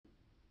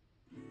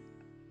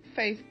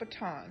Faith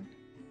Baton.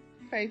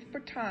 Faith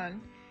Baton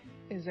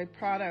is a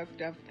product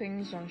of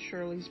Things on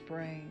Shirley's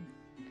Brain.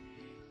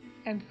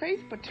 And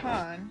Faith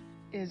Baton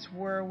is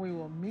where we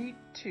will meet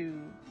to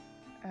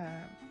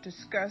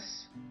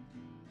discuss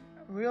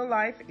real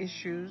life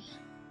issues,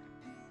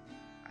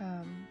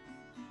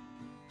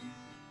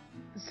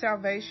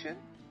 salvation,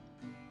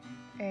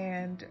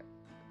 and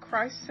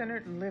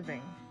Christ-centered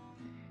living.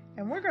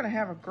 And we're going to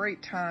have a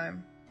great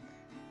time.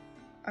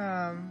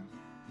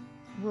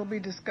 We'll be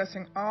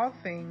discussing all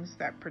things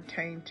that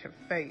pertain to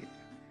faith,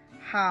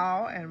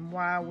 how and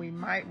why we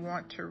might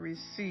want to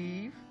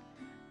receive,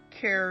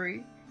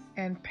 carry,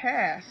 and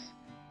pass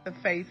the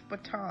faith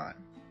baton.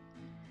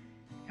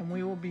 And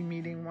we will be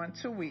meeting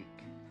once a week.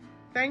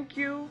 Thank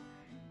you,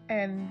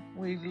 and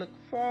we look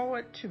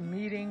forward to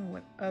meeting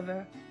with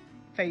other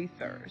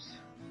faithers.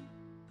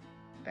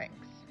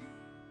 Thanks.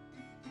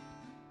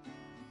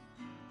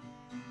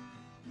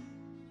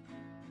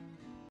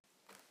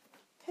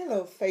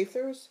 Hello,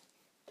 faithers.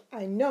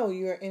 I know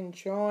you're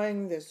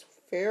enjoying this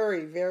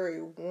very,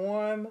 very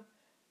warm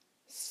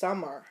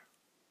summer.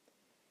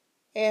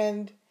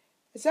 And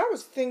as I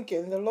was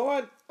thinking, the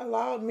Lord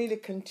allowed me to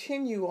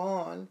continue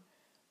on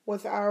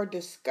with our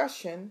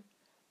discussion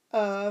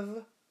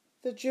of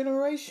the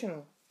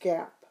generational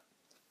gap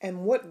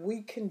and what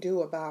we can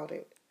do about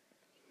it.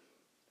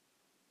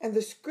 And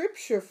the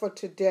scripture for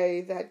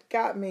today that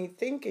got me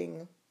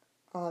thinking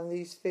on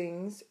these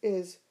things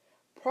is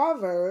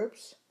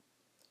Proverbs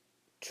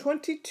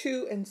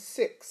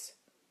 22:6,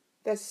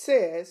 that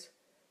says,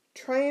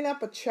 "Train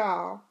up a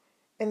child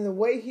in the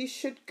way he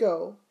should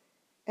go,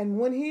 and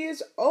when he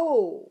is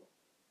old,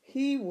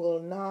 he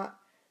will not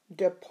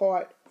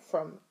depart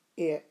from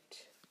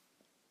it."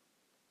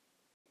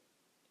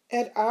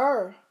 At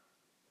our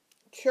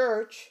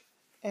church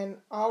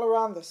and all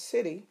around the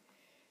city,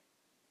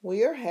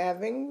 we are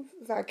having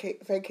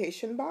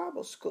vacation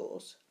Bible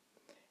schools.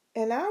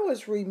 And I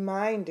was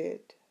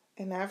reminded,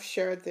 and I've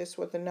shared this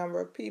with a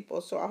number of people,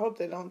 so I hope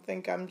they don't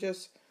think I'm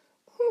just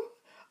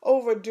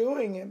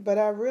overdoing it, but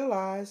I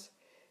realize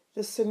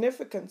the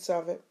significance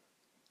of it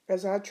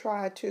as I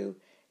try to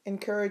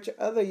encourage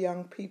other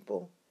young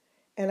people,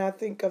 and I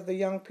think of the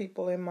young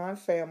people in my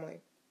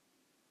family.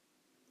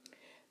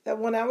 That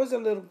when I was a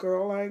little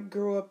girl, I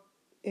grew up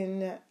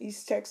in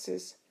East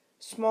Texas,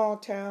 small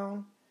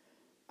town,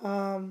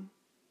 and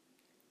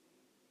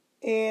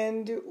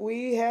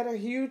we had a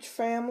huge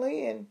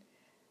family, and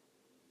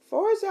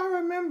far as I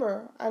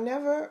remember, I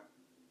never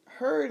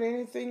heard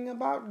anything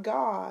about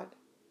God.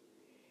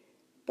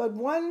 But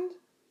one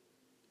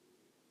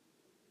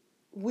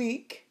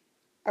week,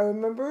 I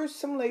remember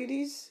some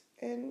ladies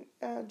and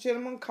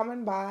gentlemen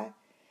coming by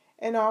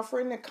and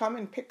offering to come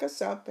and pick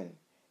us up and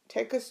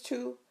take us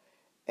to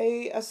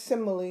a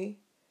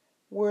assembly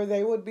where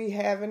they would be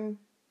having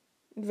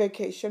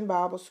vacation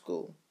Bible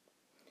school.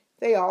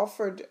 They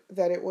offered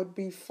that it would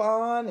be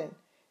fun and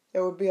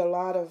there would be a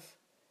lot of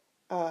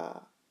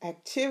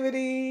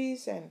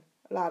activities and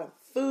a lot of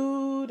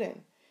food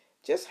and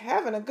just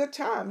having a good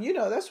time. You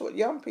know, that's what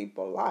young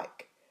people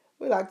like.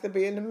 We like to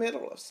be in the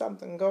middle of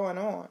something going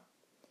on.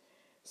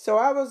 So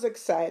I was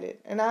excited,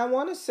 and I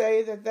want to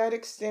say that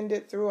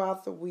extended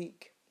throughout the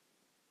week.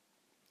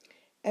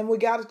 And we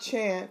got a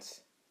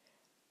chance.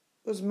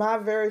 It was my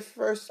very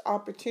first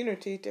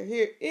opportunity to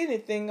hear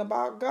anything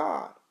about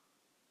God.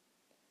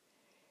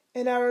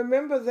 And I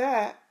remember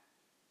that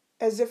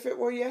as if it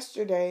were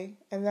yesterday,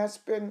 and that's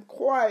been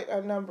quite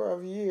a number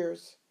of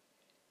years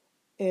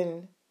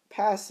in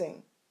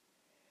passing.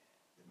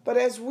 But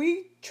as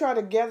we try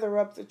to gather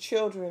up the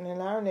children in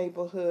our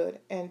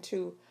neighborhood and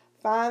to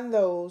find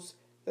those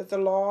that the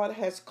Lord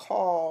has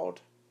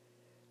called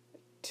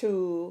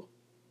to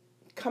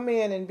come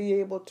in and be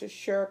able to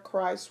share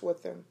Christ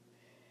with them,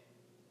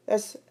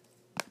 that's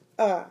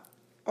a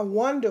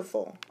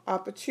wonderful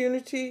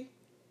opportunity,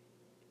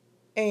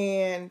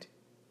 and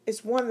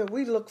it's one that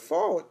we look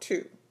forward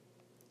to.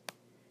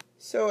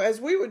 So as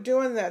we were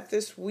doing that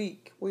this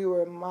week, we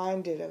were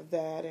reminded of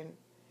that. And,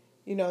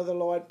 you know, the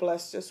Lord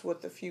blessed us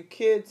with a few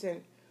kids,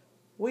 and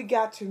we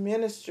got to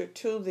minister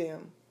to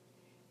them.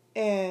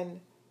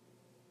 And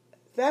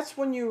that's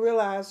when you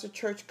realize the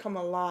church come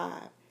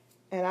alive,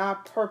 and our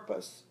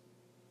purpose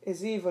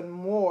is even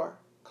more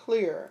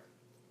clear.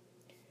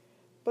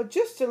 But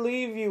just to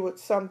leave you with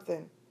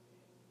something,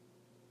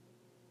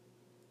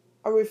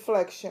 a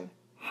reflection.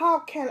 How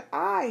can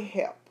I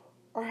help,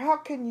 or how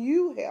can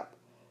you help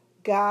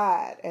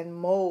guide and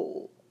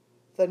mold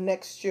the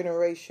next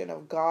generation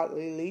of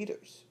godly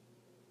leaders?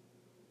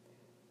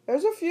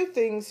 There's a few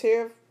things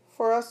here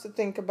for us to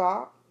think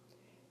about.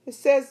 It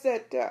says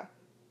that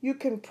you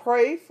can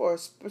pray for a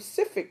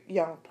specific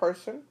young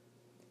person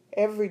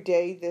every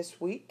day this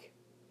week.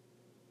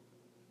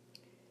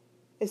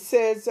 It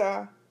says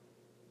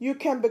you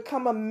can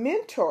become a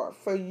mentor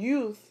for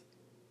youth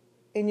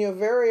in your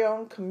very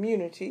own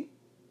community.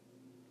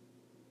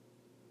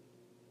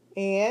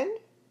 And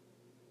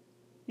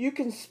you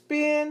can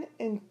spend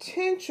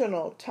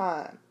intentional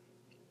time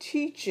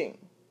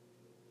teaching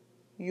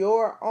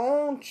your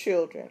own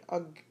children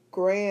or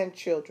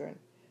grandchildren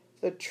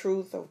the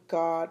truth of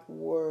God's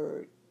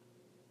word.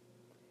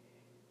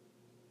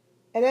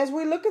 And as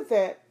we look at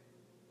that,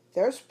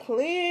 there's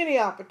plenty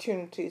of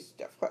opportunities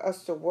for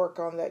us to work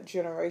on that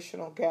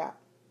generational gap.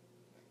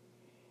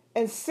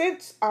 And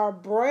since our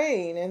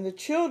brain and the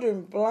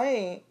children's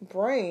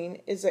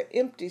brain is an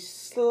empty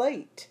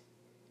slate,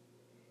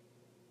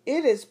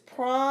 it is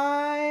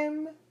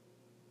prime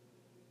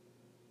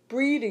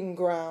breeding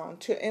ground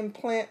to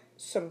implant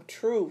some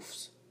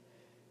truths,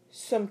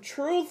 some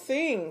true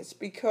things,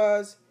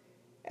 because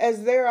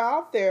as they're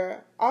out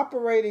there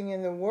operating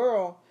in the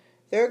world,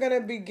 they're going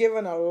to be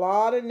given a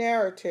lot of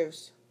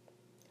narratives,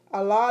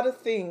 a lot of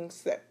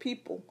things that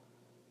people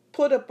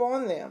put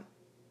upon them.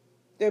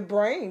 Their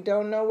brain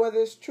don't know whether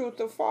it's truth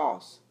or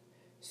false.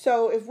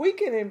 So if we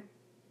can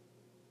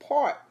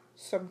impart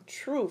some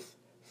truth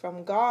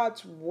from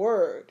God's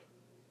word,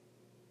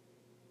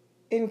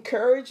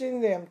 encouraging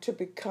them to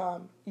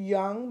become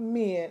young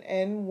men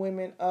and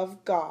women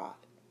of God,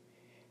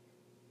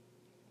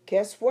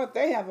 guess what?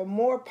 They have a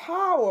more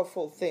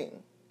powerful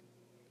thing.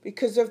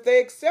 Because if they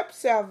accept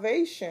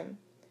salvation,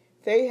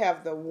 they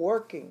have the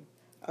working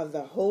of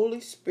the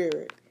Holy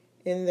Spirit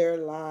in their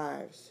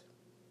lives.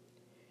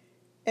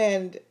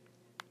 And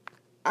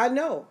I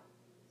know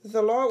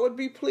the Lord would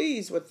be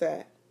pleased with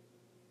that,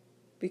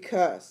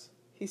 because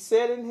he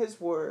said in his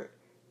word,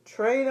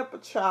 train up a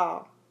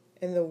child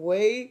in the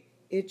way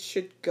it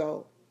should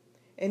go.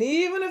 And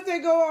even if they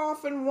go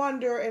off and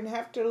wander and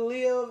have to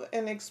live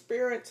and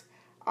experience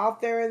out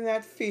there in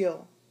that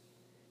field,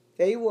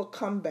 they will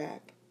come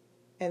back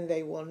and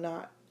they will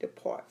not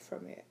depart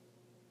from it.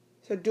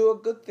 So do a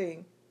good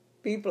thing.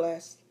 Be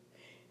blessed.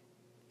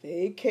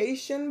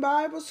 Vacation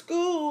Bible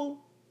School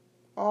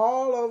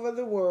all over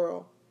the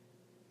world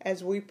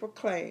as we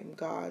proclaim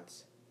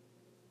God's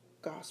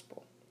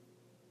gospel.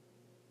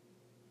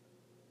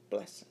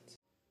 Blessings.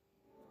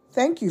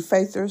 Thank you,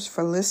 Faithers,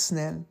 for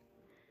listening.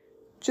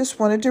 Just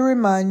wanted to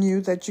remind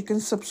you that you can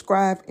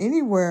subscribe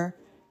anywhere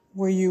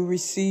where you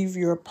receive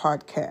your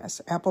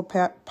podcasts. Apple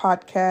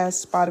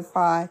Podcasts,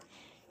 Spotify,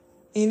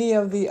 any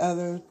of the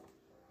other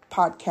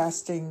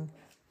podcasting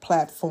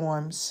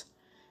platforms.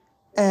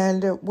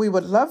 And we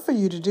would love for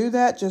you to do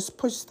that. Just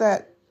push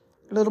that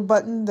little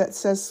button that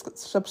says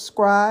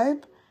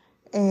subscribe,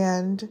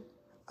 and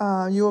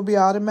you will be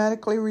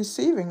automatically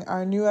receiving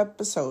our new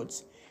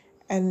episodes.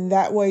 And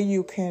that way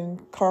you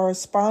can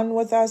correspond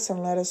with us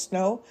and let us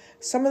know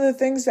some of the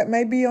things that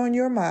may be on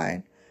your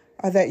mind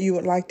or that you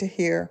would like to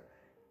hear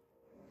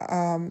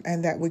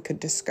and that we could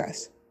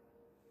discuss.